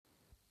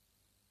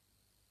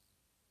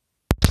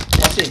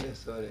Wase,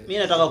 mimi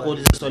nataka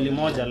kuuliza swali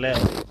moja leo.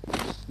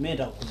 Mimi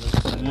nataka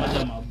kuuliza swali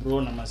moja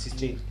mabro na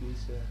masister.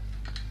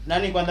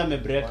 Nani kwanza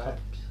break up?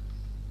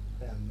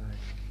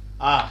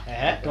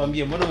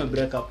 Tuambie mbona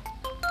break up?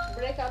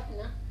 Break up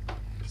na?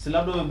 Si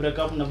labda break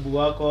up na buu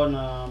wako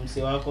na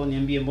msee wako,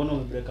 niambie mbona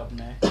break up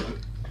naye?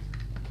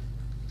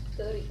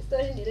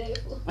 Story ni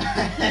refu.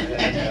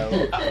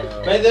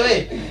 By the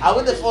way, are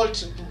we the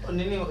fault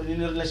in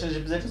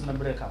relationship zetu zina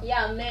break up?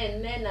 Yeah,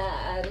 men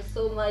are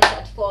so much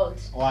at fault.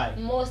 Why?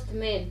 Most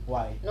men.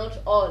 Why? Not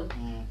all.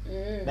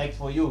 Like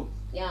for you.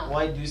 Yeah.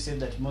 Why do you say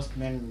that most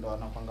men ndo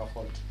wanapanga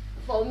fault?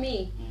 For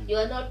me, you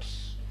are not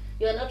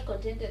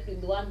contented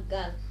with one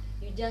girl.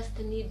 You just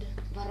need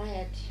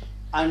variety.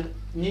 And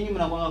nyinyi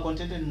mnakuwa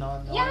contented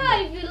na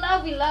yeah, if you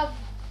love, you love.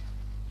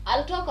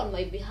 I'll talk on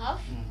my behalf.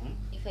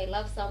 If I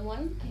love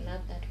someone, I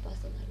love that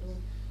person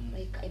alone.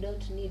 Like I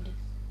don't need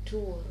 2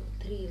 or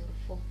 3 or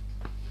 4.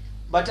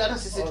 But hata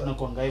sisi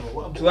tunakuanga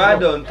hivyo. To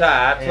add on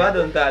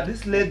that,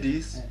 these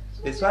ladies,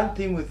 there's one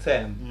thing with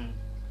them.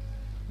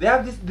 They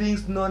have these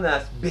things known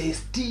as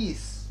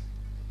besties.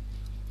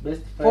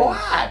 Best friends. For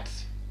what?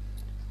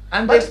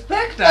 And they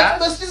expect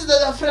us. Besties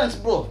are friends,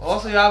 bro.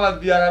 Also, you are a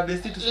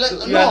bestie to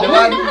you no, are the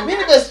one.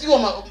 Mimi bestie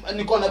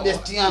niko na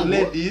bestie yangu.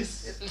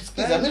 Ladies.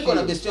 Sikiza, mimi niko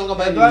na bestie yangu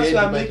ambaye ni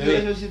make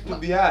relationship to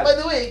be hard. By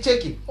the way,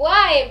 check it.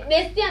 Why?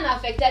 Bestie and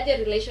affected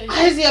relationship.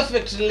 How does it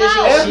affect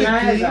relationship?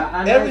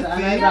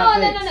 Everything. No.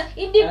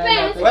 It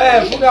depends.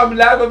 Wewe funga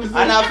mlango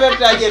vizuri. Ana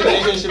affect aje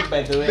relationship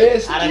by the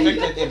way? Ana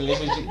affect aje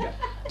relationship?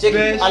 Check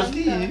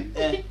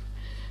it.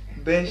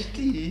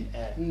 Bestie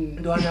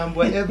ndo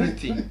anaambia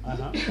everything.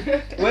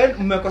 When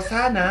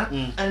mmekosana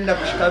anaenda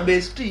kushika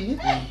bestie,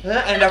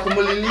 anaenda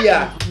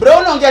kumulilia. Bro,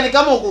 unaongea ni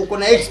kama uko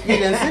na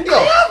experience, ndio?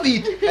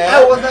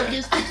 I was a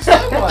bestie to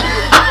someone.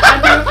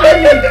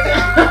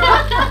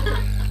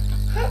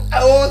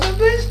 I was a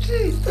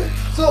bestie.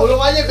 So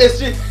uliwaje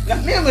bestie? Na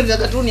mimi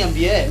nataka tu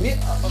niambie,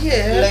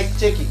 like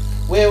check it.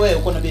 Wewe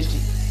uko na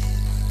bestie?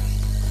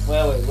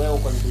 Wewe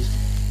uko na bestie?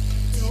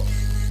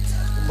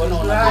 Mbona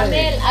una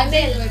Amel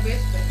my best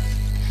friend.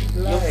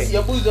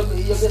 Your boo is your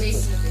best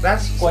friend.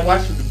 That's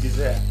what should be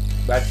there.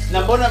 But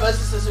na mbona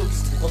basi sasa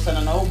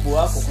ukikosana na ubu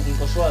wako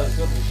kujikosoa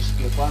sio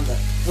kushikia kwanza.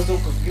 Sasa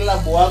kila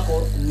boo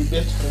wako ni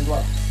best friend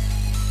wako.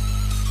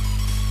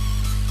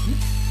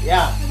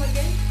 Yeah.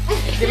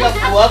 Kila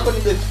boo wako ni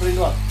best friend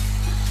wako.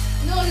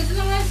 No, as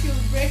long as you're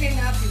breaking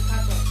up, you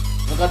cut off.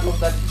 You cut off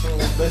that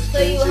best friend. So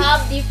you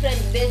have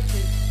different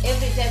besties.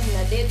 Every time you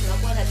are date,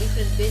 unakuwa na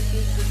different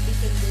besties with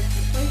different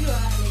besties. When you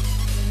are like,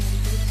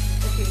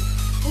 okay,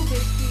 who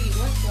bestie?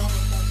 What's wrong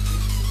with that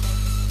bestie?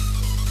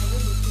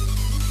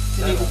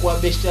 Sini kukua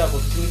best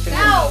yako, sini friend.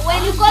 Now,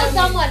 when you call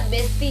someone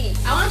bestie,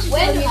 I want you to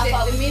tell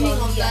me the meaning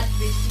of that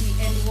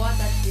bestie and what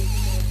that bestie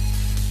is.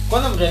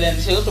 Kwanza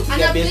mtaendelea yote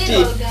kupiga bestie.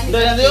 Anapewa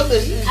Mtaendelea yote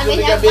bestie.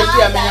 Amenyamaza.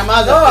 Bestie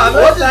amenyamaza. No, I'm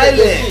not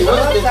silent. What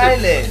is I'm the not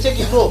silent. Check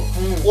it bro.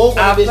 Wewe uko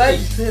na I've tried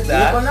bestie. to say Niko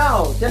that.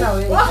 nao tena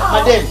wewe.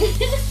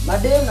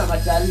 Madem. Na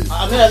machali.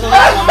 Mimi nasema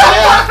mambo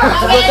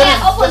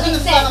Amelea opposite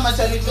Sasa sana sex.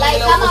 machali. Like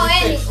kama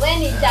when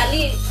ni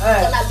chali,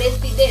 kuna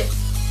bestie dem.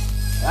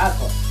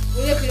 Yako.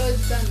 We're close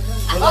sana.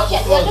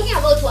 Okay, we're talking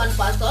about one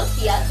person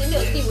here.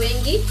 Si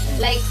wengi.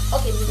 Like,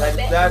 okay,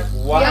 Like that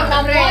one. Yeah,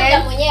 mmoja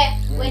mwenye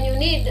when you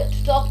need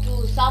to talk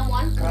to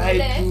someone, Try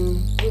to.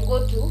 you go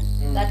to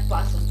that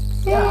person.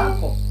 Yeah,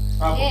 hapo.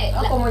 Yeah,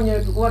 Hapo mwenye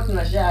tulikuwa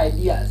tuna share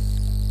ideas.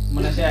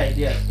 Mna share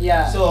ideas.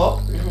 Yeah.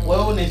 So,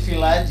 wewe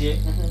unaifeel aje?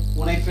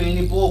 Unaifeel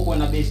ni poa kuwa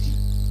na bestie.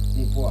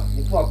 Ni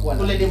poa kuwa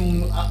na. Ule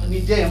dem ni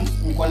dem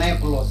uko naye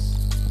close.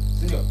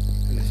 Si ndio?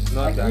 It's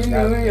not that. Lakini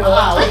that. huyo.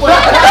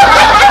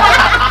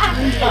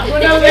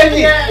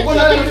 Uko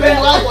na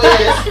girlfriend wako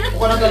yes.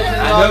 Uko na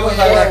girlfriend wako. Adogo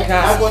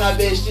haraka. Uko na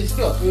bestie,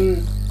 sio?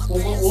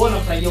 Uona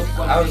furahia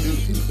uko na How do bestie. you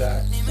feel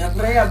that?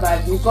 Nafurahia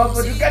bado niko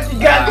hapo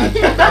tukatikati.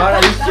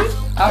 Alright, you see?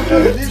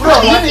 After this,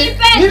 Bro, mimi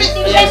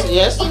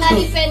yes. Ina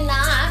depend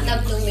na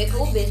vile umeka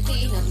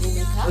ubesti na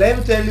vile umeka. let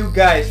me tell you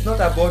guys, it's not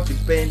about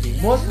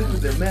depending. Mostly to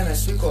the men, I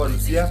speak on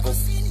behalf of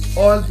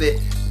all the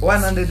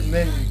 100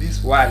 men in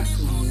this world.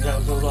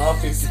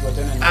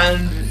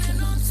 And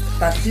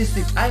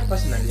statistics, I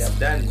personally have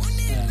done it.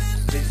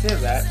 They say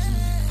that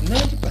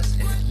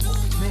 90%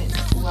 of men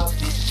who have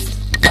this thing,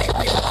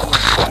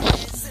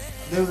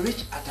 they will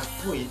reach at a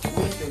point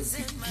where they will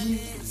begin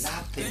to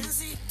love them.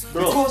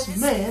 Bro. Because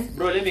men,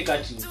 Bro, let me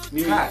cut you.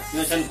 Mimi Cut.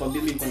 nataka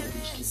nikwambie mimi niko na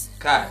bestie.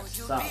 cut.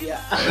 Sawa.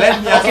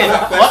 Let me ask you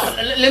a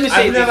question. Let me say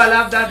I've this. never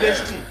loved that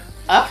bestie.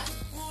 Huh?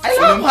 I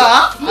love her.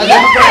 I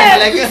love her.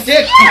 Like a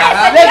stick.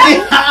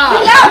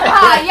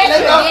 Yes,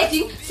 you're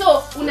dating.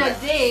 So, una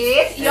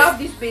date, you have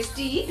this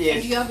bestie, Yes.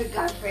 and you have a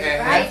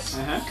girlfriend, right?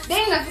 Uh-huh.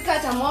 Then unafika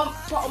at a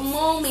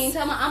moment,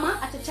 ama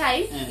at a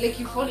time, like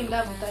you fall in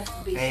love with that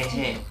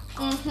bestie.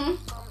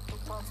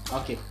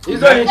 Okay.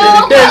 Hizo ni No,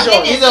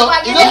 temptation. Hizo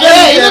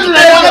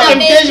tunaitwa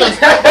temptations.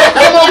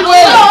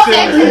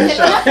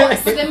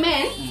 The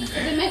men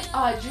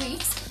are agree.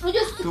 We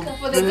just To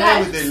for the play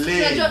guys. with the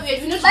lady.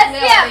 We know But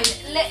yeah,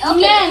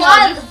 Men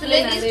are just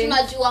ladies plain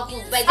tunajua ku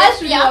by As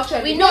the we yeah,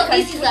 actually we know can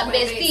this is put a my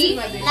bestie.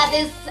 bestie. Now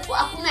there's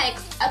hakuna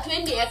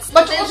atuendi ex.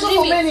 But also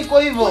for men iko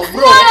hivyo,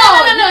 bro. No.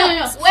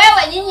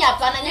 Wewe nyinyi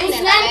hapana, nyinyi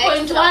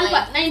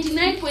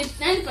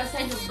 99.9% of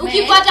men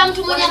ukipata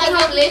mtu mmoja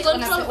anajua play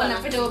control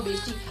wanapenda hiyo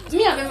bestie.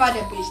 Me I've ever had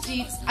a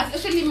bestie.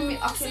 Actually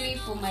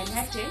for my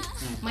lifetime,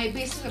 my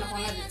bestie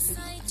wanakuwa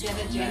the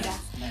other gender.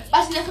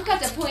 But inafika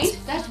at a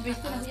point that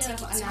bestie unapata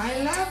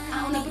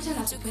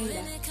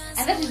nakupenda.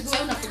 And that is why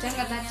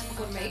unapotanga that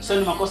like. So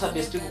ni makosa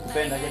bestie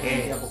kukupenda je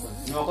hapo kwa.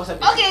 Ni makosa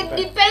bestie. Okay,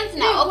 depends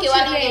na. Okay,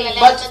 wanaongelea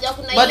unajua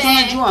kuna ile. But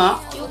unajua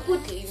you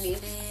put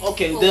limits.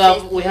 Okay,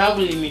 we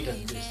have limited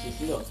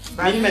besties, ndio.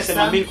 Mimi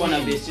nimesema mimi niko na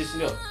besties,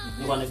 ndio.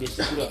 Niko na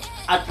besties, ndio.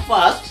 At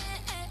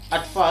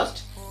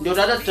first ndio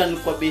dada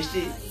tutanikwa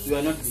bestie, you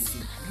are not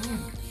bestie.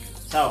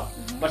 Sawa.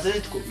 But sasa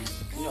tuko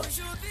bestie, ndio.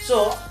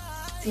 So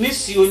mimi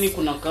sioni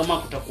kuna kama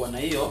kutakuwa na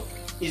hizo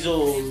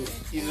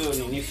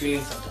ni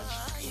feelings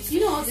attached. You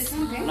know the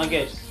same thing. Na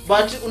get.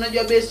 But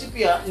unajua bestie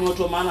pia ni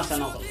watu wa maana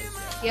sana kwa life.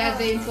 Yeah,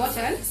 they're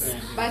important.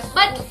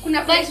 But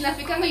kuna place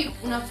nafikanga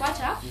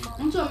unapata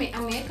mtu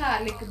ameweka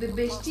like the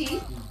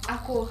bestie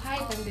ako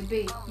higher than the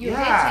bay. You're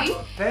dating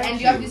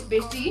and you have this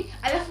bestie.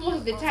 Alafu most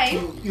of the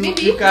time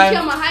maybe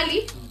ukiwa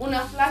mahali una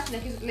flash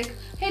like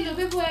hello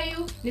baby, where are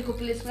you? Niko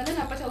place fulani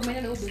napata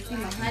umeenda na huyo bestie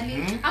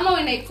mahali. Ama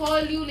when I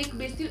call you like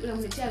bestie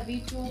unamletea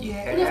vitu.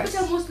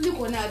 Unapata mostly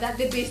uko that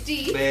the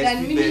bestie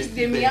than mimi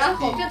dem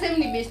yako. Kwa time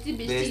ni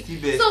bestie.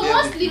 So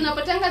mostly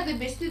unapatanga the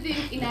bestie thing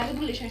in a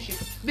relationship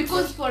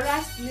because for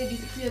us ladies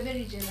we are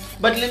very jealous.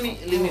 But let me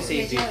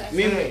say this.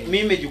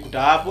 Mimi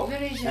nimejikuta hapo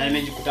na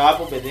nimejikuta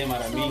hapo bedhe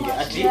mara mingi.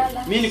 Ati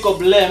mimi nimekuwa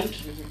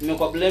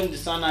blamed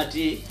sana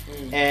ati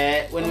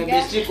when my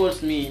bestie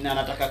calls me na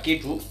anataka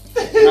kitu,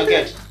 na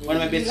get. When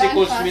my bestie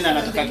calls me na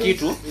anataka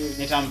kitu,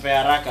 nitampea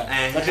haraka.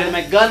 But when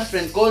my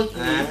girlfriend calls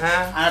me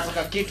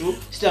anataka kitu,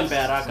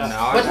 sitampea haraka.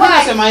 But mimi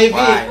nasema hivi,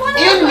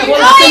 hiyo ni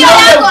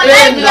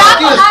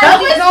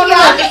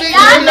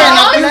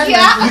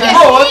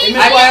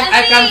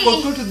I can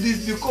conclude to this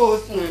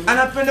because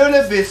anapenda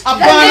ule best. How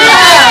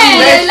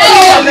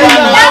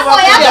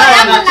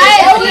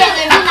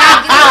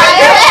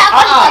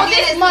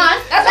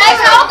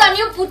can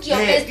you put your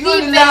bestie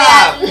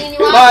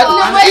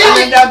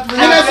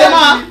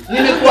nimesema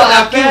nimekuwa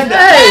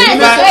napenda.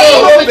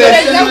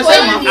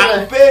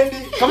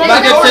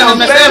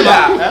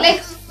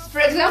 Like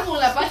for example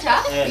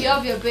unapata you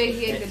have your bed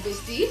here the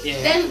bestie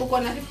then uko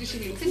na 50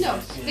 shillings ndio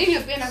then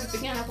your parents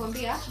anakupigia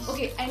anakuambia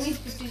okay I need 50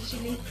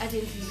 shillings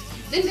urgently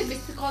then the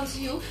bestie calls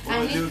you I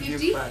need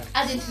 50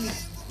 urgently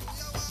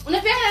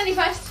unapeana nani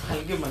first?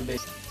 I'll give my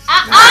best.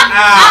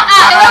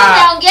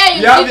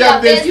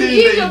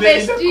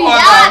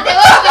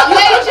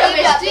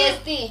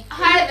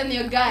 Higher than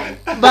your guy.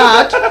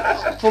 But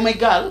for my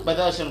girl,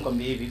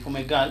 for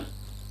my girl,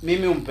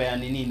 mimi umpea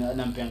nini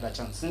nampeanga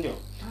chance, ndio?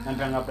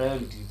 Nampeanga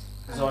priorities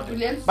zote.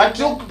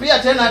 But pia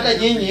tena hata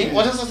nyinyi,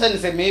 wacha sasa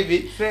niseme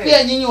hivi,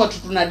 pia nyinyi watu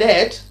tuna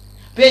date,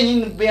 pia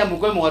nyinyi pia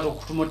mkwemo watu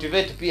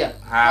kutumotivate pia.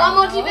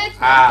 Motivate.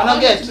 Una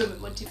get?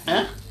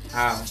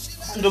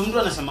 Ndio mtu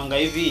anasemanga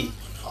hivi,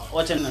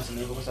 wacha ninasema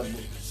hivyo kwa sababu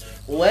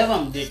whoever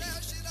I'm dating,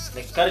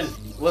 like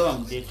currently whoever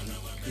I'm dating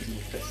is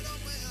my friend.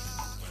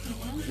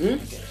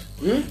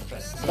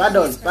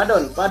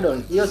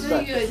 Pardon. Hiyo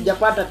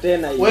sijapata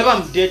tena hiyo. Whoever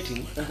I'm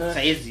dating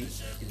saizi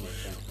is my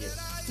friend. Yes.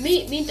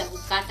 Mimi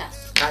nitakukata.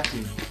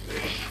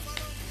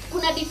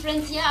 Kuna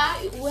difference ya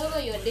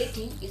whoever you're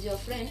dating is your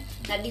friend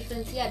na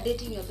difference ya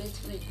dating your best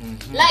friend.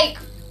 Like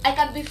I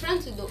can be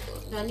friends with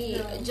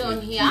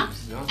John here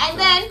and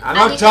then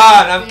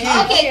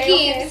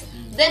kids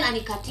then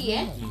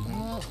anikatie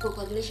tuko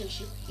kwa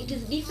relationship. It is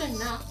different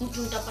now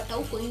mtu mtapata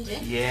huko nje.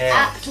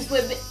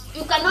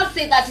 You cannot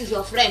say that is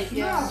your friend.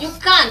 You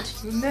can't.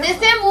 The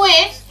same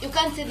way you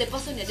can't say the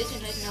person you're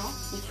dating right now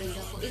is friend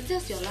yako. It's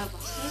just your lover.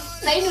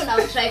 Sasa you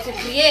now try to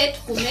create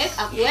to make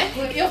a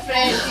your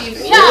friend.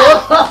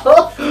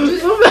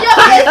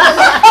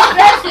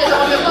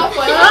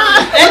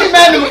 Any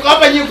man mko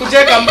hapa nyinyi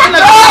kucheka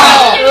mbona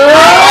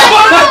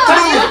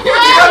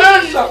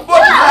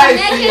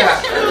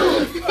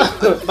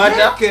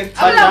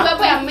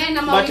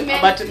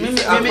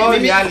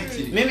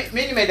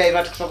mimi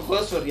nimedivert kutoka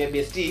kwa story ya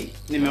bestie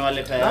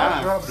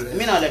nimewaleta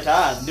mimi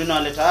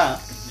nawaleta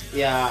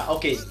ya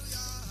okay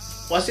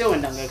wasio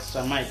wendanga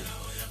extra mile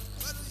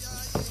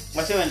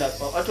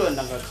watu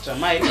wendanga extra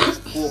mile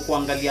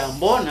kuangalia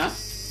mbona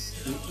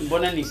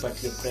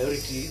nipatie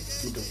priority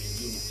mtu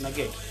mwingine na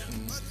get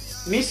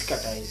mimi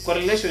sikatai kwa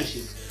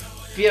relationship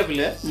pia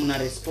vile mna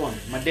respond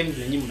madem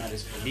vile nyinyi mna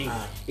responding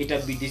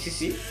itabidi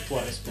sisi tu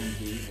respond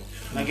hivyo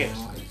na get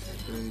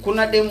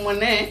kuna dem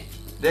mwane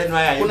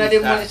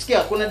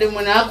kuna dem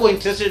mwane hako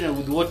interested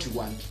with what you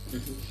want.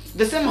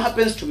 The same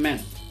happens to men.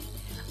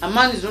 A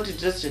man is not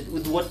interested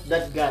with what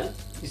that girl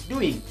is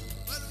doing.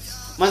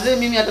 Mazee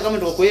mimi hata kama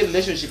tuko kwa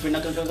relationship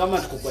inakanga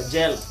kama tuko kwa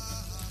jail,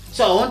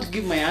 so I want to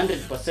give my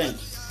 100%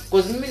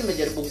 because mimi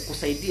nimejaribu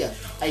kukusaidia,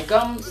 I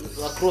come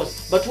across,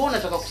 but wewe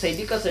unataka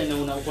kusaidika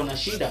sana, uko na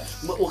shida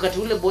wakati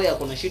ule boy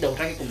ako na shida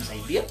utaki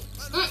kumsaidia.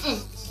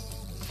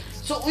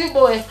 So huyu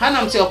boy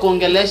hana mtu wa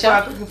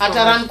kuongelesha,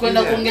 hata run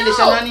kwenda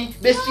kuongelesha nani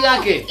best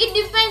yake.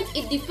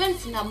 It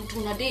depends na mtu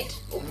una date.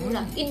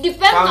 Opura. It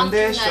depends na mtu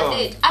una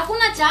date.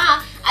 Hakuna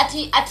cha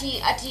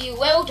ati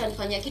wewe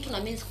utanifanyia kitu na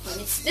mimi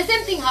sikufanyia. The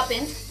same thing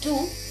happens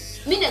to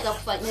mimi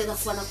naweza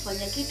kuwa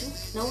nakufanyia kitu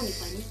na wewe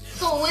unifanyie.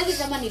 So huwezi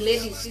sema ni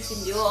ladies sisi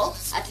ndio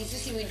ati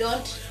sisi we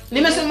don't.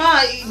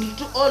 Nimesema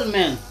to all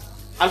men.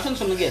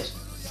 Alfonso Nuget.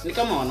 Ni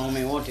kama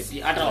wanaume wote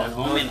pia hata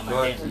wanaume na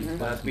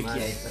mademu wanapitia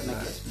hizo.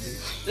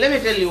 Let me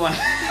tell you one.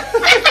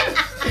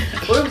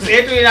 Huyu mzee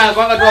wetu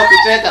anakuanga tu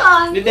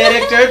kucheka. Ni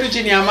director wetu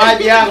chini ya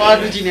maji hapa,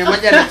 watu chini ya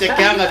maji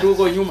anachekeanga tu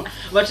huko nyuma.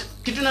 But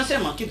kitu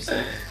nasema keep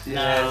saying.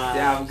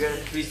 Yeah, I'm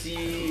good. Tracy,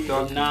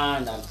 Donna,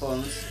 and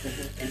Alphonse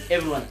and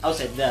everyone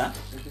outside there.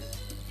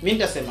 Mimi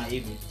nitasema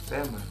hivi.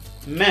 Sema.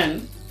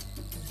 Men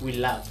we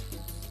love.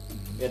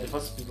 We are the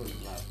first people to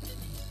love.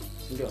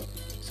 Ndio.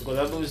 Kwa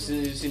sababu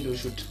si ndio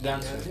shoot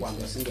guns kwa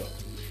kwanza, si ndio?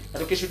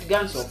 Hata ukishoot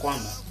guns kwa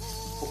kwanza,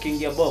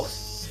 ukiingia box,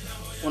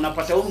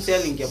 unapata huyu msee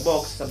aliingia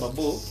box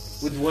sababu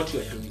with what you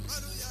are doing.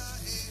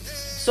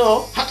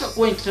 So, hata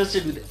kuwa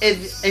interested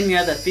with any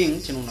other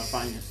thing chenye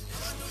unafanya.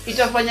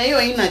 Itafanya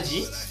hiyo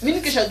energy, mimi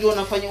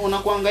nikishajua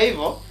unakuanga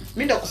hivyo,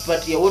 mimi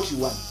ndakupatia what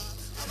you want.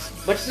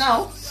 But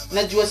now,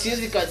 najua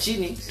siwezi kaa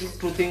chini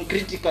to think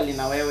critically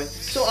na wewe.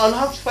 So, I'll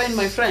have to find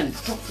my friend,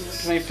 talk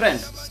to my friend.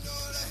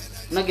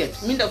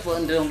 Nugget, mimi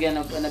ndaongea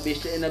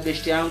na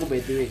best yangu by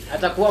the way.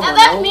 Atakuwa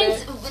mwanaume. That means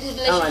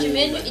relationship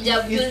yenu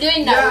ijabuildiwa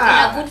in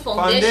a good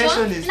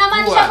foundation. Na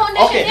maanisha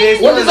foundation.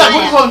 Okay, what is a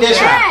good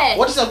foundation?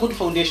 What is a good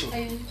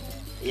foundation?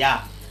 Yeah.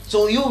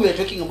 So you were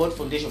talking about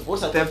foundation.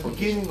 What's the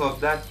beginning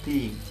of that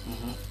thing?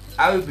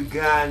 How it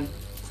began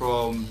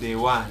from day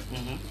one.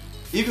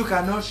 If you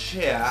cannot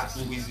share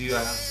with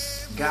your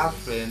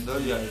girlfriend or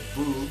your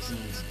boo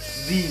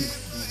things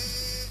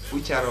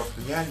which are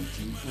of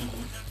reality,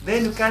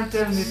 then you can't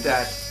tell me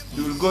that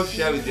you will go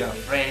share with your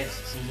friend.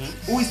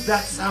 Who is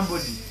that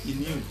somebody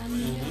in you?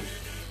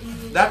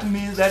 That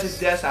means that is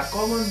just a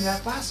common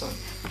person.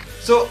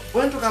 So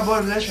when we talk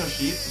about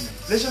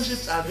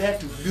relationships are there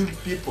to build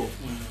people.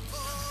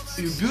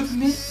 You build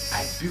me,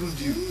 I build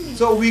you.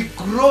 So we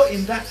grow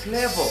in that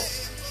level.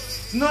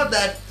 It's not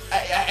that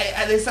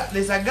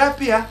there's a gap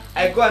here,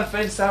 I go and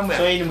find somewhere.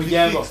 So in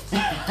mjengo.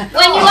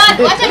 When you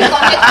are wacha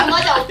nikwambie kitu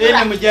moja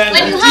Opura.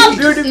 When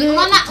you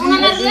have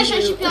una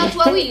relationship ya watu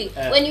wawili,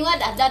 when you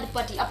had a third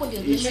party, hapo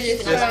ndio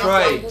relationship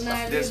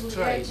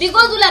destroy.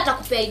 Because ule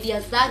atakupea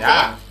ideas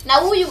zake na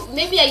huyu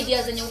maybe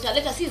ideas zenye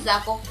utaleta si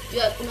zako.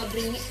 Una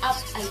bring up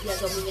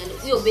ideas za mwenyewe.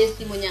 Huyo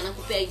bestie mwenye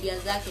anakupea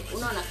ideas zake.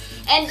 Unaona?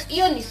 And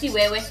hiyo ni si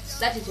wewe.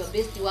 That is your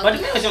bestie wako.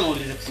 But mimi acha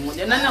niulize kitu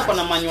moja. Nani ako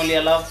na manual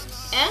ya love?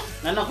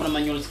 Nani ako na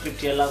manual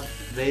script ya love?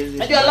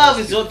 Your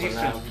love is so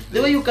different.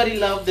 The way you carry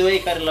love, the way I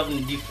carry love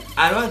is different.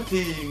 And one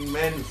thing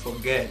men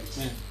forget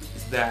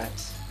is that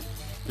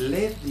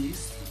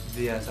ladies,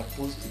 they are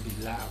supposed to be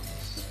loved.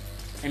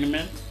 And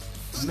men?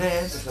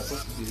 Men are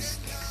supposed to be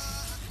respected.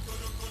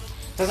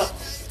 Sasa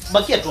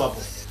bakia tu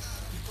hapo.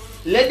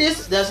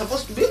 Ladies, they are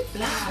supposed to be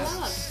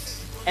loved.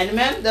 And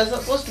men, they are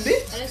supposed to be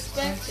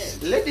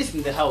respected. Ladies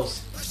in the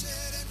house,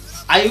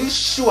 are you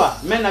sure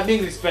men are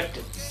being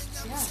respected?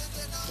 Yeah.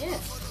 Yes.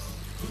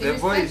 The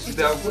voice.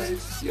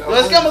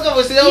 Let's come back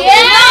and say,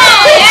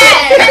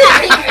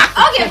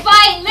 okay,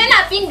 fine. Men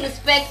are being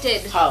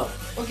respected. How?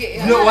 Okay.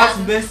 You know what's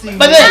missing?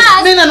 But then,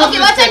 men are not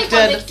respected. Okay,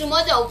 wacha kitu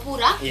moja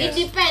Opura. It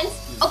depends.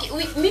 Okay,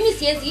 mimi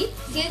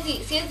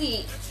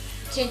siwezi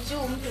change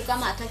mtu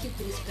kama hataki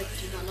ku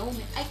respect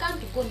mwanaume. I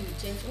can't go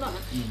and change. Unaona?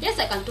 Yes,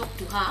 I can talk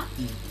to her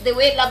the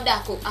way labda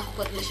ako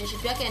kwa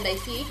relationship yake and I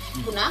see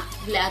kuna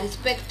vile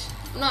respect.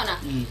 Unaona?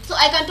 So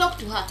I can talk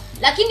to her.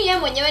 Lakini yeye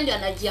mwenyewe ndio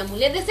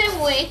anajiamulia. The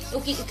same way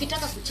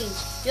ukitaka ku change.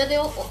 You're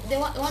the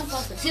one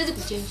person. Siwezi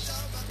ku change.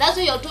 That's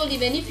why you're told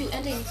even if you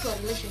enter into a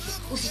relationship,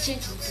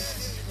 usichange mtu.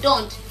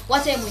 Don't.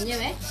 Wacha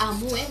mwenyewe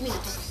amue mimi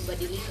nataka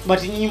kubadilika.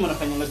 But nyinyi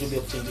mnafanya job ya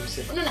kuchange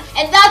yourself. No.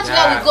 And that's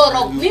where we go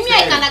wrong. Mimi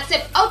I can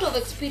accept out of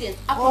experience.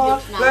 Hapo ndio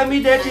tuna. Let me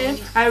date him.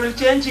 I will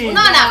change him.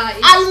 No.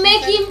 I'll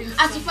make him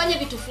asifanye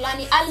vitu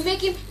fulani. I'll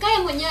make him kaya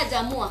mwenyewe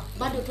ajamua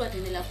bado tu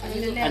ataendelea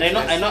kufanya.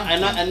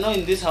 And I know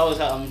in this house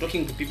I'm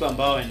talking to people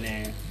ambao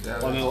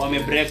wame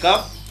break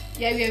up.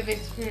 Yeah, we have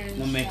experience.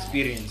 No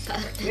experience.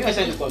 Mimi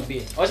wacha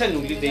nikwambie. Wacha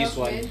niulize hii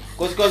swali.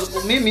 Because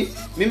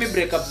mimi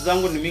breakups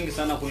zangu ni mingi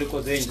sana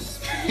kuliko zenyu.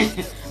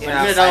 Mimi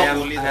nataka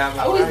kuuliza.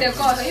 Who is the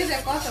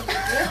cause?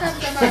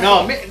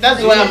 No,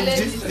 that's why I'm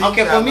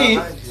okay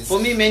for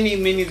me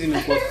many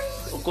zimekuwa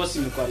of course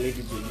imekuwa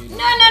lady baby.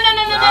 No.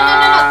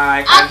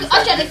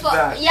 Actually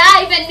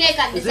even me I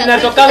can disagree.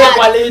 Zinatokana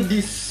kwa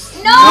ladies.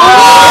 No.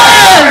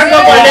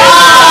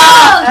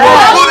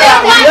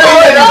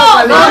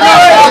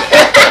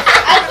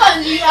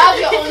 You have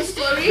your own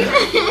story.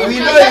 We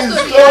know his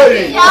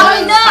story. Yeah, we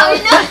know.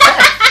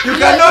 You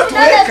cannot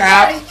wake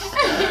up.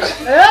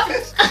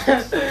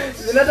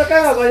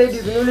 Zinatokana kwa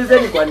ladies,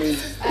 niulizeni kwa nini?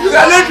 You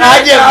cannot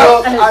aje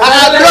bro.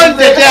 Don't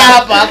tetea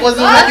hapa kwa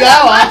sababu unajua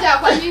hawa.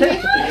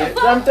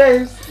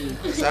 Sometimes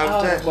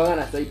bwana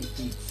na side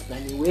chicks na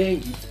ni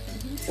wengi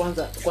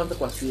kwanza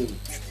kwa siri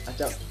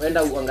acha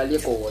wenda uangalie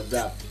kwa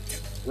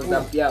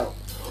WhatsApp yao.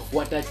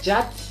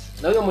 Watachat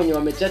na huyo mwenye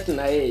wamechat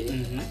na yeye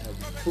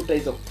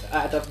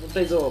atafuta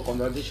hizo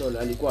conversation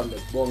alikuwa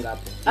amebonga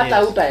hapo. Hata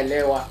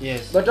hutaelewa.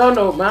 But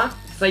ono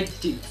side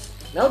chicks.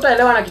 Na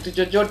hutaelewa na kitu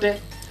chochote.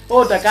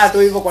 Wewe utakaa tu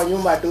hivyo kwa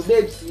nyumba tu,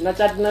 babes, na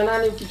chat na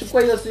nani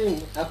ukichukua hiyo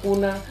simu?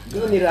 Hakuna.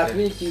 Hiyo ni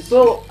rafiki.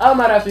 So au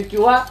marafiki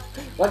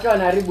wake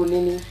wanaharibu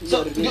nini?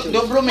 So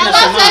ndio bro mimi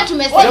nasema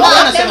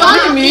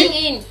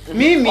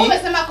mimi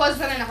umesema cause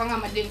sana inafanga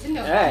madem, si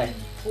ndio?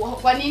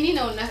 Kwa nini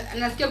na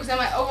nasikia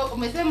kusema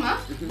umesema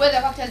boy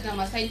the factors na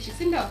maside chicks,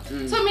 si ndio?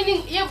 So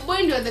meaning you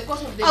boy ndio the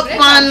cause of the breakup.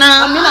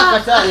 Hapana, mimi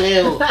nakataa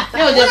leo.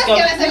 Leo just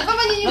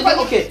kama nyinyi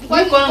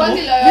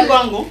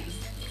kwangu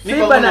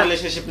mimi kwa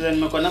relationship za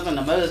nimekuwa nazo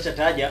na baadhi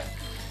zitataja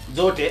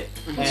zote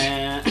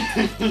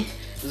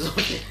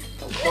zote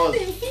of course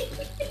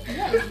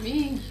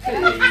mimi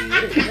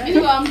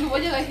wa mtu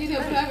moja lakini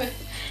private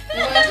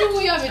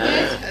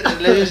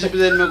relationship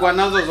za nimekuwa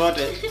nazo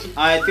zote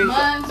I think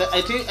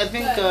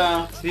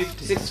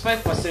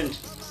 65%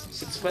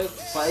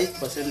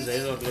 za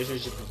hizo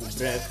relationship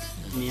break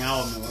ni hao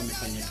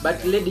wamefanya.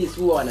 But ladies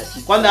huwa wanachika.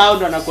 Kwanza hao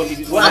ndo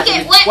wanakolidi. Kwa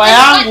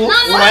yangu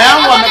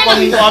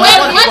wamekolidi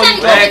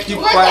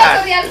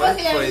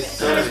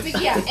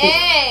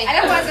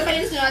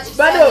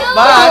bado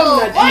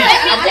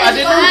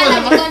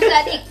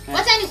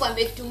wacha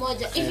nikwambie kitu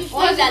moja. If you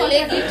find a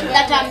lady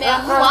that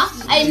ameamua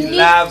I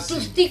need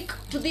to stick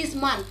to this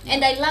man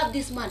and I love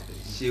this man,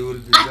 she will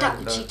be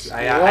atakucheat.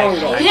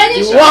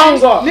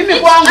 Uongo. Mimi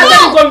kwangu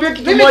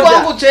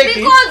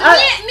cheki.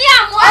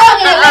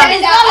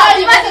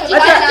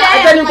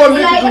 Acha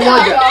nikwambie kitu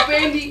moja.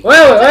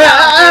 Wewe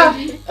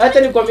acha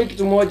nikwambie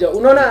kitu moja.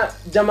 Unaona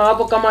jamaa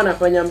hapo kama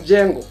anafanya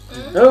mjengo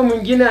na wewe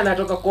mwingine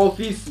anatoka kwa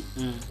ofisi,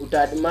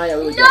 utaadmire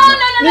wewe jamaa.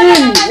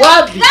 Nini?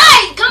 Wapi?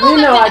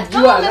 Mimi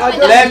nawajua.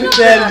 Let me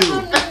tell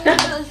you.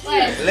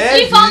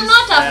 If I'm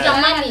not after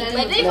money,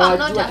 but if I'm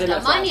not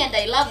after money and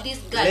I love this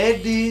guy,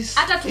 ladies,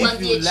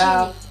 if you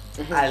love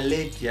a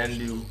lady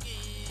and you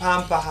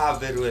pamper her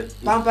very well,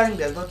 pampering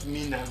does not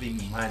mean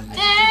having money.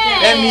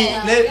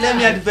 Let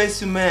me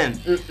advise you,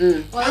 men.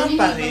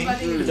 Pampering,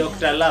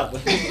 Dr. Love.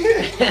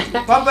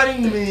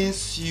 Pampering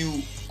means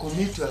you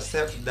commit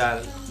yourself to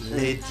that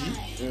lady,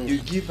 you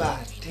give her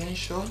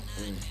attention,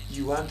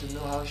 you want to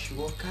know how she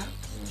woke up.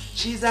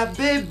 She's a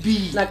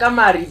baby. Na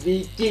kama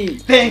aridhiki.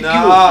 Thank you.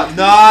 No.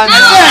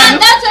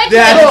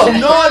 There is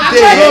no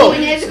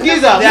day.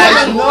 Skiza.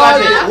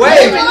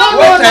 Wait,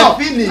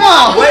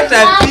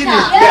 I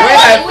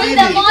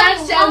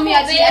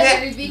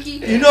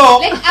finish. You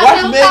know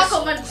what makes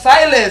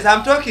silence?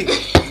 I'm talking.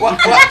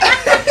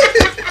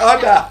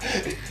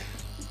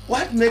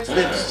 What makes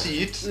them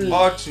cheat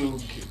or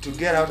to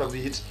get out of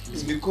it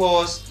is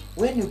because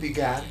when you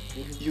began,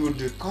 you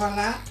would call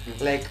her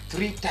like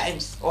 3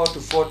 times or to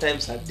 4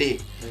 times a day.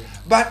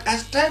 But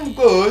as time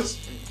goes,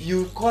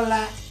 you call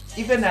her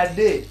even a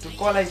day. To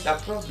call her is a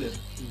problem.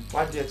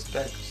 What do you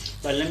expect?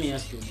 But let me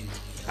ask you.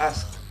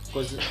 Ask.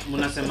 Because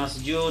mnasema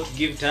sijui to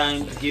give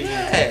time, to give.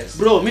 Yes.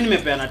 Bro, mimi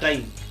nimepeana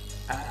time.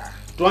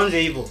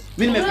 Tuanze hivyo.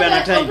 Mimi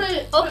nimepeana time.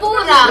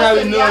 Opura. Now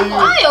we know you.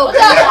 Ayo.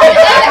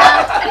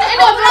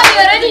 Opura, you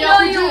already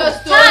know your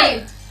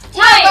time.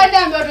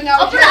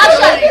 Opura,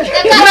 actually.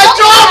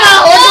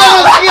 Unachoma,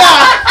 unasikia.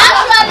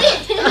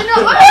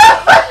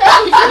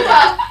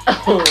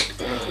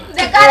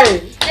 The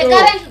current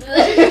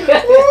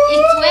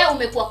it's where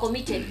umekuwa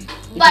committed.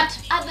 But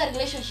other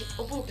relationship,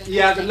 Opura.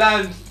 You have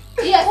learned.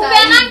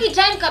 Upeanangi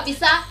time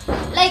kabisa.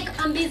 Like,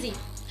 I'm busy.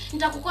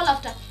 Nitakucall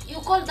after. You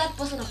call that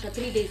person after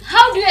 3 days.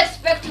 How do you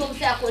expect him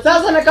to ako?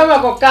 Sasa na kama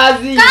kwa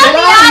kazi.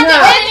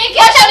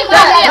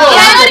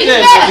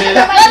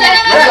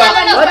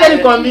 Wacha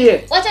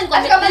nikwambie.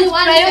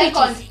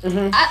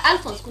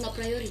 Alphonse, kuna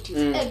priorities.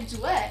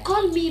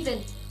 Call me even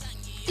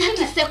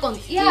 30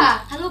 seconds.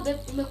 Yeah. Hello babe,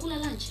 umekula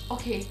lunch?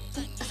 Okay.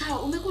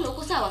 Sawa, umekula,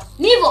 uko sawa?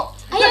 Nivo.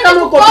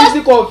 Kama uko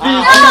busy kwa ofisi.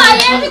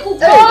 Haiwezi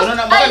kucall.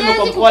 Unaona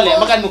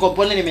mpaka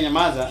nimekopole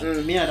nimenyamaza.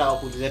 Mimi nataka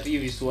kuuliza tu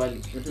hivi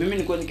swali. Mimi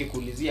nilikuwa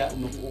nikikuulizia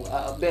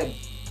babe,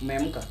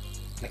 umeamka?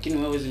 Lakini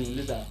wewe huwezi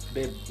niuliza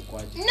babe uko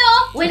aje? No,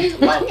 when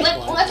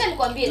unataka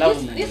nikwambie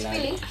this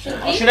feeling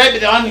should I be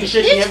the one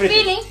shaking everything?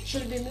 This feeling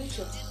should be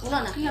mutual.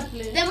 Unaona?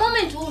 The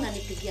moment wewe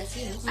unanipigia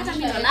simu, hata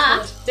mimi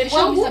naona babe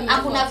wangu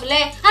hakuna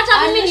vile.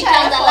 Hata mimi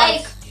nitaanza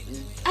like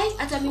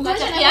hata mimi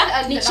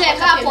pia ni check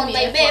up on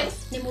my babe.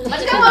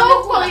 Nimuulize Kama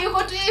huko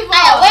yuko tu hivyo.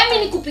 Haya, wewe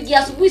nikupigia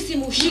asubuhi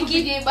simu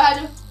ushiki.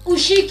 Bado.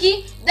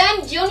 Ushiki,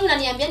 then jioni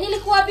unaniambia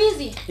nilikuwa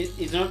busy.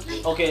 It's not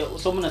okay,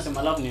 so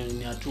mnasema love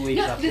ni a two way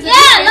traffic.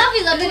 Yeah, love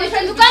is a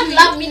different. You can't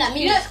love me na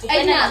mimi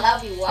sikupenda na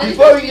love you.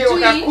 Before you get a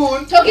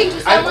talking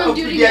to someone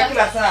during your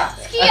kila saa.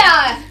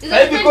 Yeah,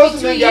 Because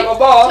umeingia kwa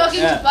box.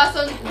 Talking to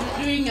person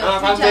during your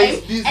free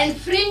time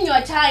and freeing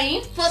your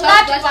time for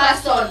that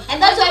person.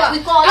 And that's what we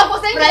call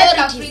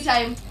free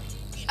time.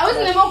 I was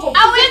never go.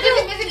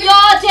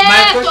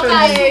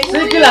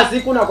 Si kila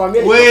siku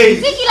nakwambia.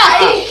 Wait. Si kila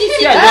siku.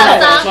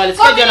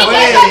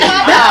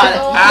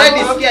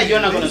 Sikia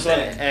Jona kuna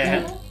swali.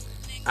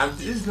 And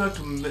this is not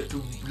to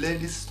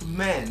ladies, to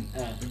men.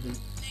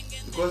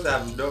 Because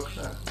I'm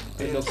doctor.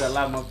 Dr.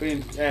 Lama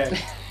Pin.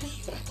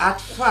 At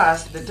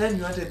first, the time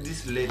you wanted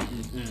this lady,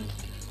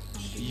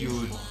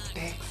 you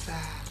text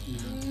her,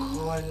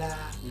 call her,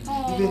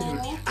 even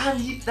you,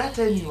 and that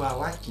time you are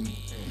working.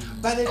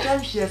 By the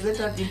time she has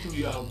entered into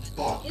your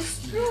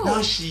box,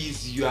 now she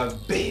is your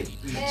babe,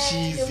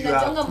 she is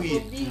your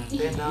queen.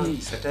 Then now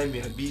it's the time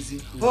you are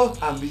busy. Oh,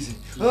 I'm busy.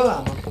 Oh,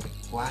 I'm okay.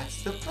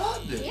 What's the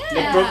problem? Yeah.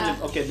 The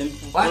problem, okay, then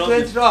What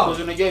went wrong?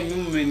 Because unajua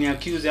mimi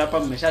mmeniaccuse hapa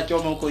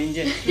mmeshachoma huko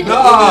nje. No. The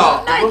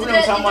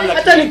problem someone like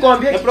Hata me.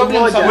 nikwambie The kitu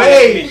problem moja. someone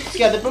Wait. like me.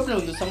 Yeah, the problem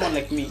with someone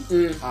like me,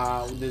 with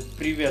the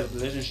previous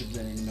relationships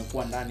that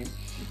nimekuwa ndani,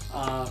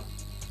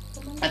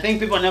 I think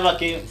people never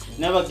gave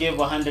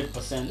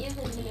 100%.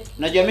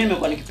 Unajua mimi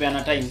nimekuwa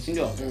nikipeana time, si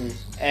ndio?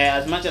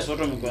 As much as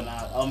watu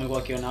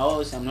wamekuwa kiona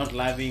I'm not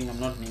loving, I'm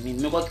not nini.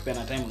 Nimekuwa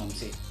nikipeana time na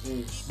msee.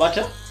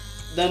 But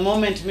the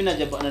moment mimi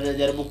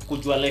najaribu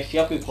kujua life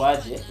yako iko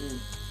aje,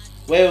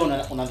 wewe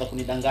unaanza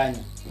kunidanganya.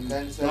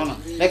 Unaona?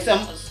 Like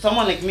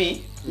someone like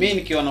me, mimi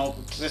nikiona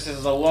stresses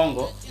za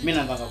uongo, mimi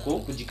naanza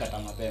kujikata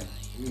mapema.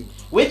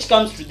 Which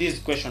comes to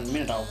this question, mimi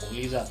nataka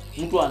kuuliza,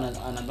 mtu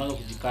anaanza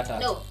kujikata.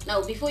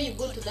 No, before you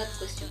go to that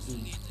question.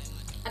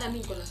 Hata mimi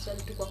niko na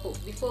swali tu kwako.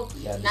 Before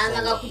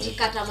naanza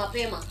kujikata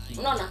mapema.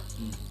 Unaona?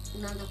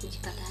 Unaanza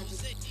kujikata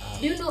aje?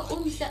 Do you know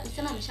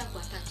msichana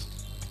ameshakuwa attached?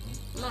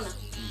 Unaona?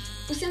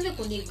 Usianze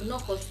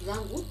kuniignore calls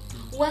zangu,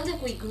 uanze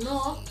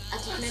kuignore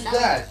ati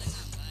tunaenda.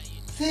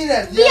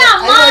 Serious.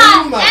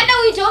 Yeah, man. Enda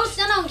uite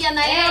msichana ongea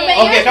na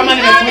yeye. Okay, kama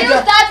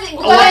nimekuita.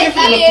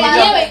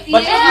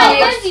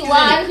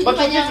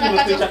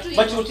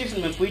 But what if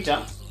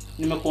nimekuita,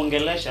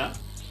 nimekuongelesha,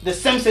 the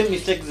same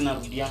mistakes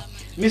zinarudia.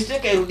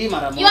 Mistake hairudi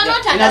mara moja. You are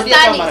not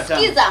understanding.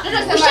 Sikiza.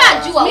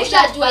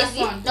 Ushajua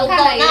hizi na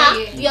ukaona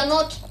you are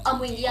not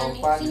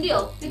amwingiani, si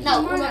ndio? Na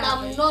unaona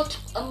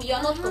you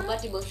are not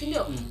compatible, si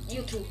ndio?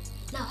 You two.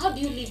 Now how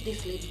do you leave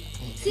this lady?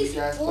 Sisi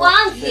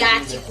uanze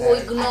ati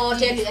kuignore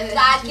text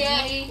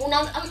zake.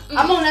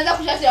 Ama unaanza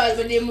kushasha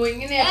wale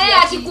mwingine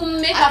ati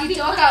kummeka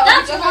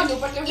akitoka ndio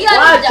upate.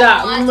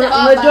 Wacha,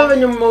 umejua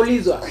venye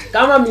mmeulizwa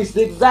kama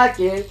mistake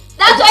zake.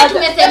 That's why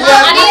tumesema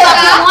anaweza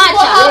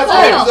kumwacha.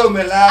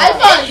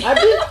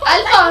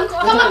 Alphonse,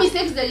 kama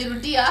mistakes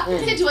zinajirudia,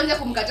 sisi tuanze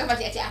kumkataza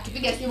ati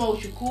akipiga simu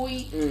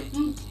uchukui.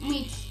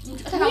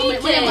 Hata kama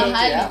mwenye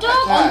mahali.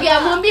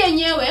 Ongea mwambie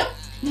yenyewe.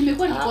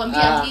 Nimekuwa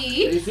nikwambia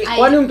hii.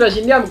 Kwani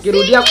mtashindia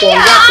mkirudia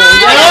kuongea?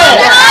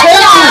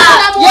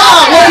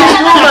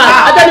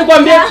 Hata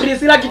nikwambie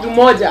Priscilla kitu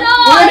moja.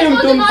 Wewe ni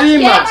mtu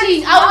mzima.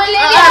 Sikiza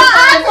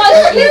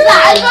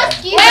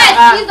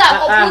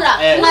Kokura.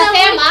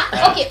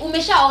 Unasema okay,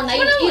 umeshaona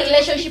hii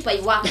relationship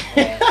haiwaki.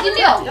 Si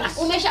ndio?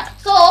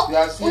 So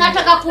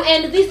unataka ku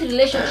end this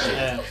relationship.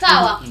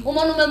 Sawa?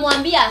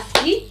 Umemwambia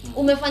aski,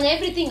 umefanya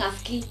everything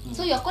aski.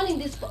 So you are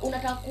calling this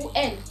unataka ku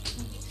end.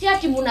 Si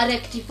ati muna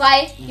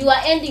rectify, you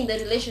are ending the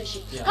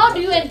relationship. How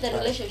do you end the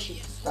relationship?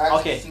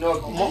 Okay.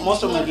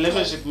 Most of my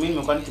relationship mimi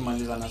nimekuwa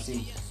nikimaliza na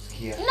simu.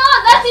 No,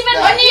 that's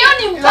even when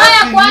you ni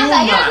mbaya kwanza,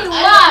 hiyo ni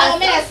worse.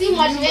 Mimi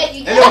simu ati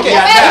wewe. Okay,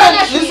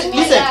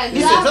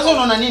 listen. Sasa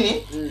unaona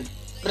nini?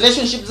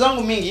 Relationship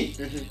zangu mingi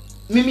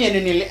mimi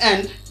nili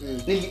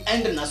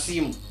end na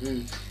simu.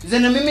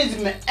 Zena mimi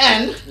zime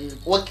end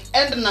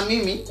na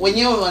mimi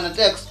wenyewe wana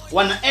text,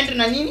 wana end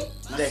na nini?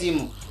 Na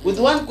simu. With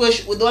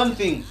one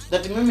thing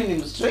that mimi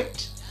ni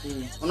strict.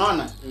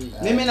 Unaona?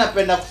 Mimi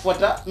napenda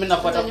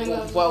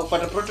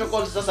kufuata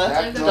protocols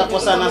sasa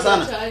tutakosana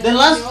sana.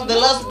 The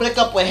last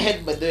breakup I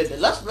had, by the way, the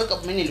last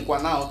breakup mimi nilikuwa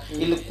nao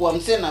ilikuwa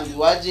msee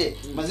naambiwaje,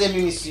 mazee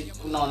mimi si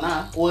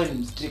unaona wewe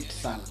ni strict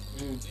sana.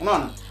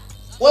 Unaona?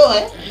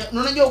 Wewe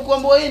unajua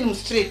kwamba wewe ni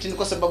strict ni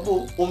kwa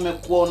sababu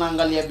umekuwa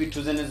unaangalia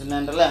vitu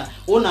zinaendelea,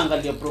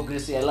 unaangalia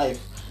progress ya life.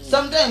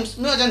 Sometimes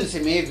mimi hata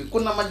niseme hivi,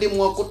 kuna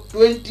mademu wako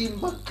 20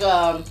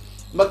 mpaka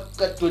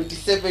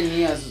 27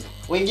 years,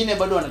 wengine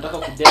bado wanataka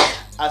kudate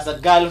as a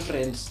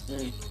girlfriend.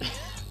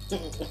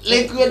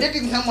 Like you are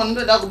dating someone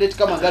unataka kudate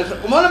kama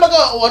girlfriend. Umeona mpaka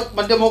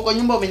mademo kwa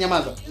nyumba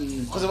wamenyamaza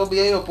kwa sababu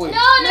ya hiyo point.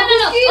 No.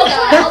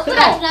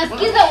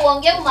 Tunasikiza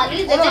uongee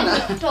kumaliza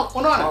then talk.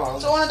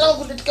 Unaona? So wanataka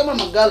kudate kama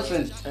ma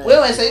girlfriend.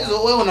 Wewe sasa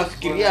hizo wewe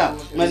unafikiria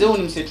mazee ni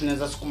msee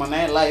tunaweza sukuma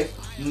naye life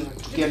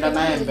tukienda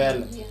naye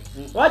mbele.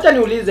 Wacha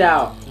niulize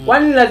hao.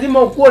 Kwani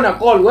lazima ukuwe na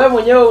call? Wewe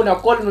mwenyewe una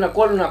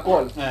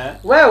call.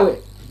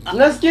 Wewe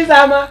unasikiza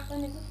ama?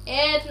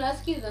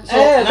 Tunasikiza.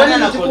 Nani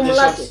ana call the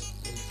shots?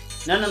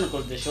 Nani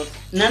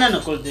ana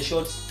call the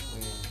shots?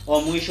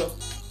 Wa mwisho.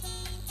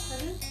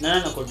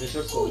 Nani ana call the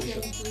shots wa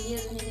mwisho?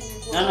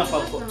 Nani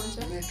afako?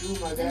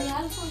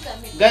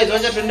 Guys,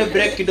 wacha tuende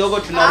break kidogo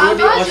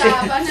tunarudi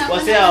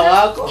wase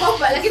wako.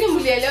 Lakini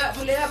mlielewa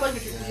bado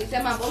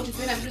tulisema ambao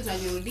tukiona vitu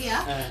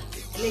zinajirudia.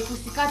 Like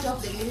usikate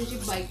off the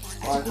relationship by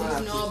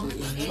snob.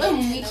 Wewe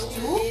meet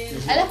tu,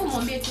 alafu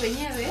mwambie tu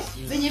wenyewe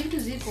venye vitu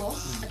ziko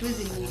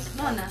hatuwezi move.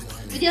 Unaona?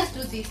 We just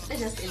do this.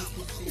 Let's just end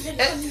this.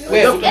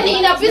 Wewe Yani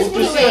in a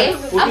peaceful way.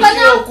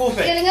 Hapana.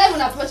 Kelengea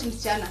una approach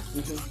msichana.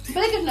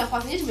 Mbele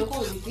tunafanya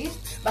tumekuwa repeat,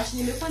 but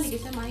nimekuwa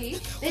nikisema hii,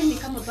 then ni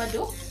kama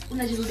bado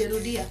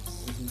unajirudia.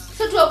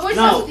 So to avoid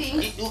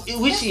something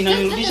which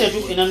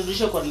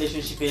inanirudisha kwa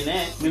relationship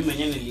yenyewe mimi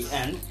mwenyewe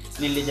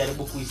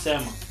nilijaribu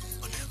kuisema.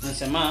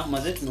 Nasema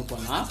mazetu tumekuwa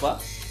na hapa,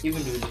 hivi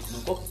ndio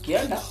tumekuwa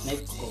kukienda na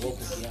hivi kwa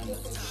kukienda.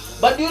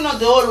 But you know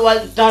the whole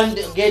world turned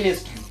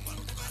against you.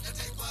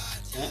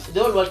 The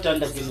whole world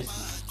turned against me.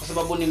 Kwa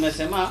sababu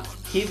nimesema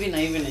hivi na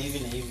hivi na hivi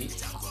na hivi.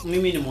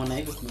 Mimi nimeona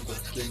hivi kumekuwa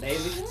kukienda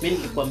hivi. Mimi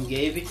nikikwambia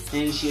hivi na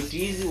initiate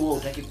hizi wewe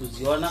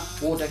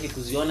hutaki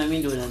kuziona, mimi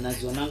ndio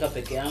ninazionanga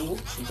peke yangu.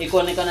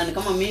 Ikaonekana ni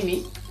kama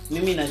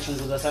mimi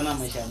nachunguza sana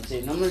maisha ya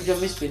mzee. Na mnajua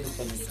mimi sipendi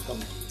kufanya kitu kama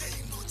hiyo.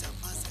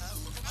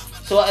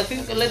 So I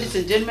think ladies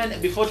and gentlemen,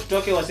 before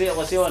tutoke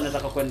wase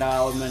wanataka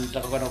kwenda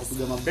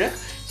kupiga break.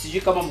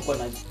 Sijui kama mko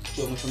na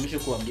kitu mwisho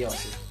kuambia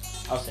wase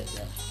outside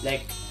there.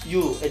 Like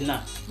you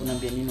Edna,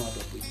 unaambia nini watu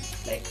hapo?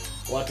 Like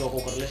watu wako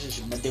kwa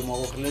relationship, madem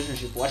wako kwa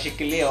relationship,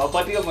 washikilie,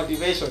 wapate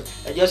motivation.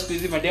 Just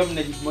busy madem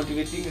na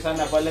motivating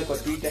sana pale kwa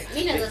Twitter.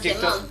 Mimi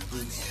nasema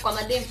kwa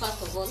madem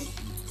first of all,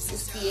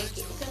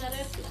 usiweke kana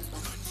red flag.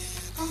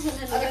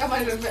 Hata kama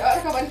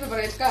ni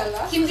favorite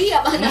color.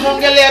 Kimbia bana.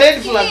 Tuongelea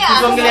red flag,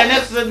 tuongelea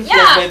next red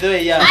flag by the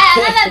way, yeah.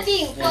 Another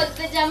thing for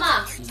the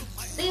jama.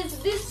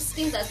 These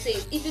things are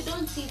said. If you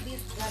don't see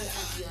this girl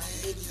as your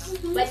lady,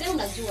 but then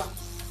unajua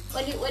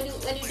when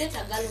you date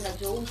a girl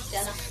unajua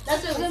msichana.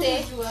 That's why we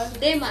say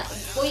dema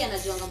boy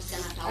anajua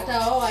msichana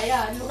ataoa.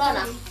 Yeah,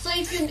 unaona. So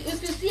if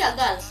you see a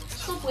girl,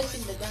 stop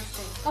wasting the girl's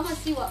time. Kama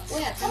si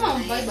wewe kama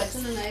mvibe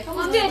tuna naye.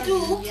 Kama vile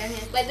tu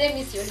by the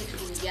miss you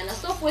tukiingiana.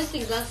 Stop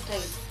wasting girl's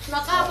time.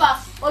 Tunakaa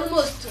hapa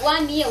almost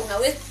 1 year una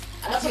waste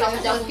alafu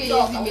unakuja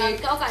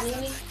kutoka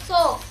nini.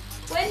 So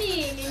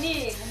weni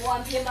nini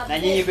mwambie mabaya. Na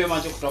nyinyi pia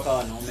macho kutoka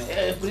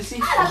wanaume.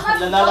 Prisi.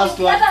 Last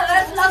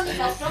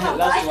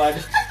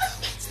word.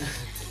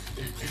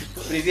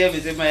 Prisi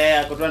amesema yeye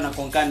akotoa na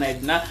konkana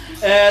Edna.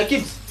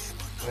 Kids.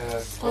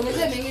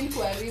 Ongeza mengine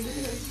kuharibu.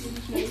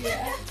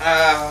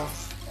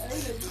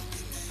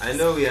 I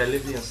know we are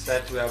living a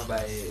state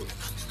whereby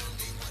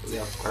we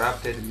have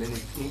corrupted many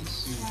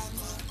things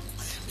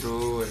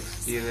through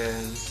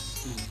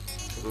experience,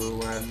 through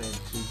 1 and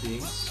 2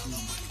 things.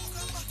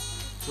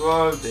 To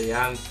all the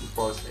young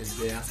people out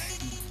there,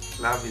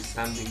 love is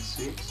something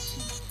sweet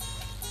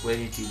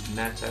when it is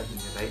nurtured in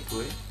the right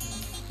way.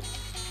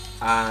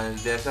 And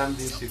there are some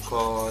things we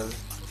call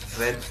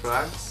red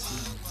flags,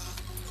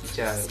 which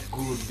are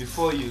good.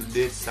 Before you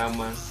date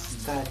someone,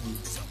 study,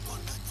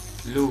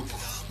 look.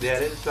 There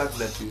are red flags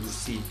that you will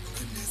see,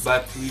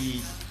 but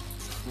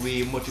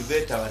we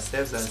motivate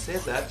ourselves and say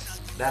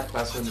that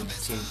person will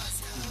change,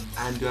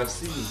 and you have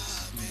seen it.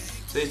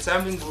 So it's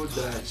something good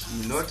that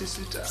you notice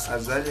it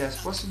as early as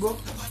possible,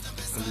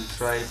 and you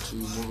try to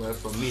move away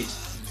from it.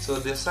 So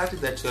the society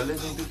that you are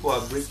living, people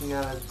are breaking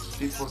other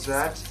people's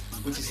heart,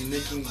 which is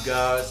making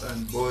girls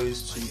and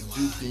boys to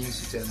do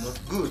things which are not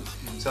good.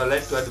 So I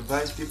like to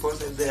advise people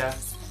out there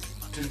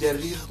to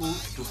jaribu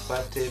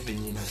tupate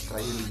venye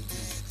inastahili,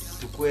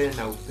 tukue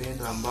na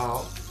upendo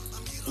ambao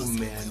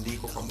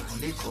umeandikwa kwa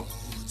maandiko.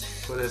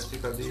 So the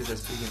speaker this is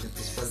speaking the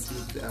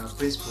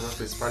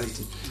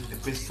principality, the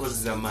principles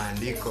za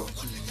maandiko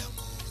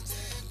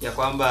ya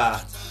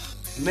kwamba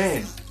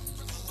men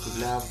to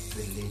love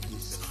the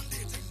ladies,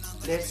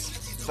 let's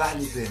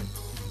value them,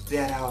 they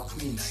are our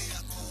queens.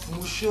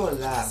 Show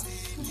love.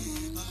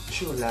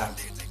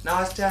 Now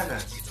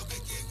wasichana,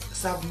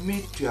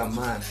 submit to your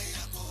man.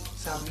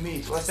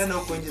 Submit. Wasichana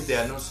huko nje they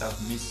are not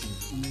submissive.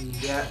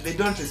 They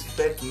don't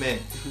respect men.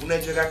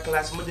 Unajiweka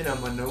class moja na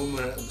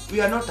mwanaume.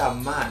 We are not a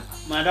man.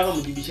 Mnataka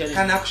mjibishane.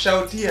 Kana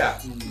kushautia.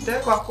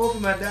 Mtaweka kofi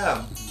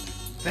madam.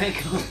 Thank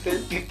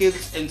you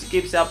and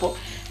skips hapo.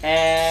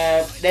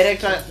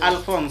 Director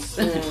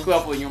Alphonse kwa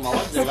hapo nyuma.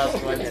 What's the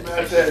last one?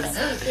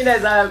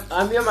 Inaweza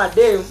ambia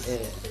madem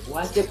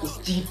wache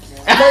kucheat.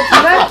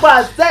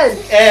 99%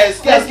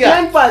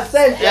 sikia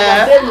 9% ya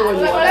madem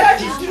wenye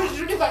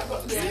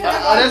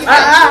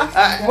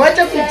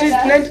wacha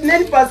kucheat.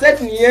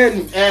 99% ni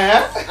yenu.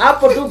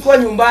 Hapo tu kwa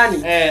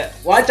nyumbani.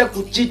 Wacha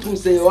kucheat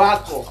mzee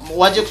wako.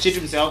 Wache kucheat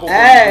mzee wako.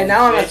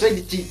 Na wana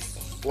trade cheat.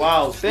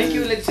 Wow, thank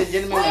you ladies and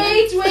gentlemen.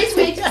 Wait. When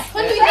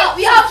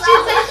we have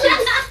cheat.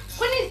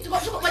 Kwani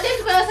tuko madem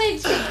tuko na side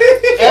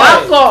cheat.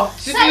 Wako.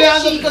 Sisi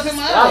tulianza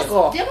tukasema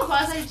wako. Demo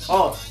kwa side cheat.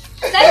 Oh.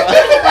 Side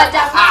cheat kwa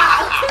jamaa.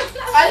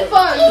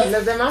 Alphonse.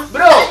 Unasema?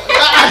 Bro.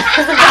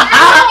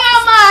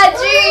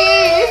 Maji.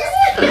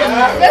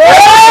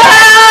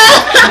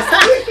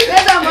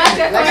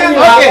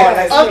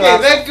 Okay,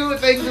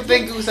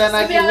 thank you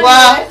sana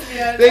Kiwa.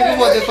 Thank you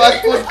for the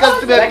first podcast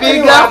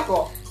tumepiga.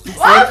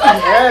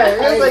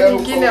 Wewe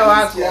nyingine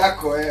wako.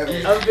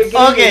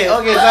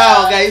 Okay,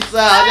 sawa guys.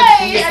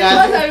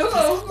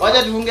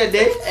 Wacha tufunge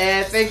day.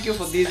 Thank you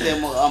for this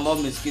ambao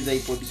mmesikiza hii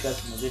podcast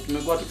mzee.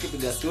 Tumekuwa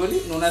tukipiga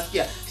story na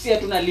unasikia si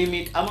hatuna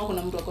limit ama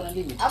kuna mtu akona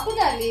limit?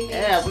 Hakuna limit.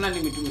 Hakuna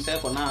limit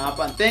tumesema na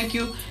hapa. Thank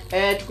you.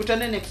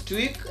 Tukutane next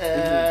week.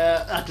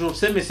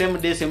 Atuseme same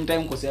day same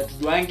time kwa sababu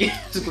tujuange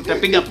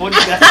sikutapiga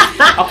podcast.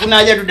 Hakuna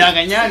haja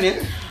tudanganyane.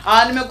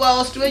 Nimekuwa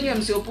host wenyu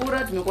MC Opura,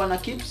 tumekuwa na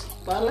Kips.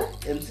 pale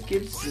MC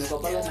Kids niko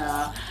pale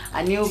na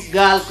a new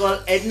girl called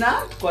Edna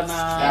tuko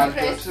na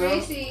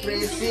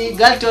Prissy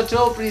girl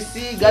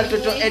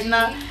toto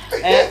Edna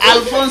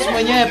Alphonse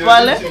mwenyewe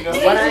pale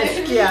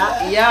wanasikia.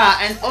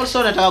 Yeah, and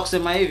also nataka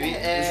kusema hivi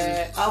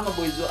hao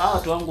maboys hao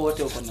watu wangu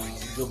wote wako na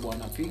job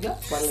wanapiga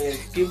pale.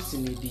 Kids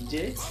ni DJ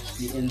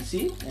ni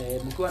NC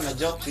mkiwa na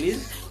job please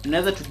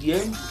mnaweza tu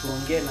DM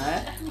tuongee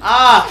naye.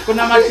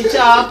 Kuna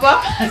maticha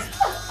hapa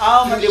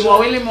mademo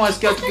wawili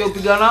mwasikia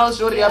tukipiga nao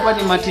story hapa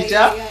ni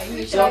maticha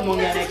so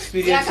mwenye ana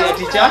experience ya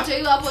teacher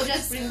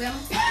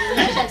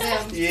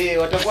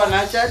watakuwa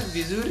na chat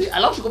vizuri.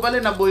 Alafu tuko pale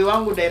na boy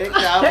wangu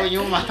director hapo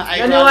nyuma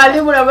yani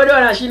walimu na bado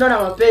wanashindwa na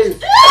mapenzi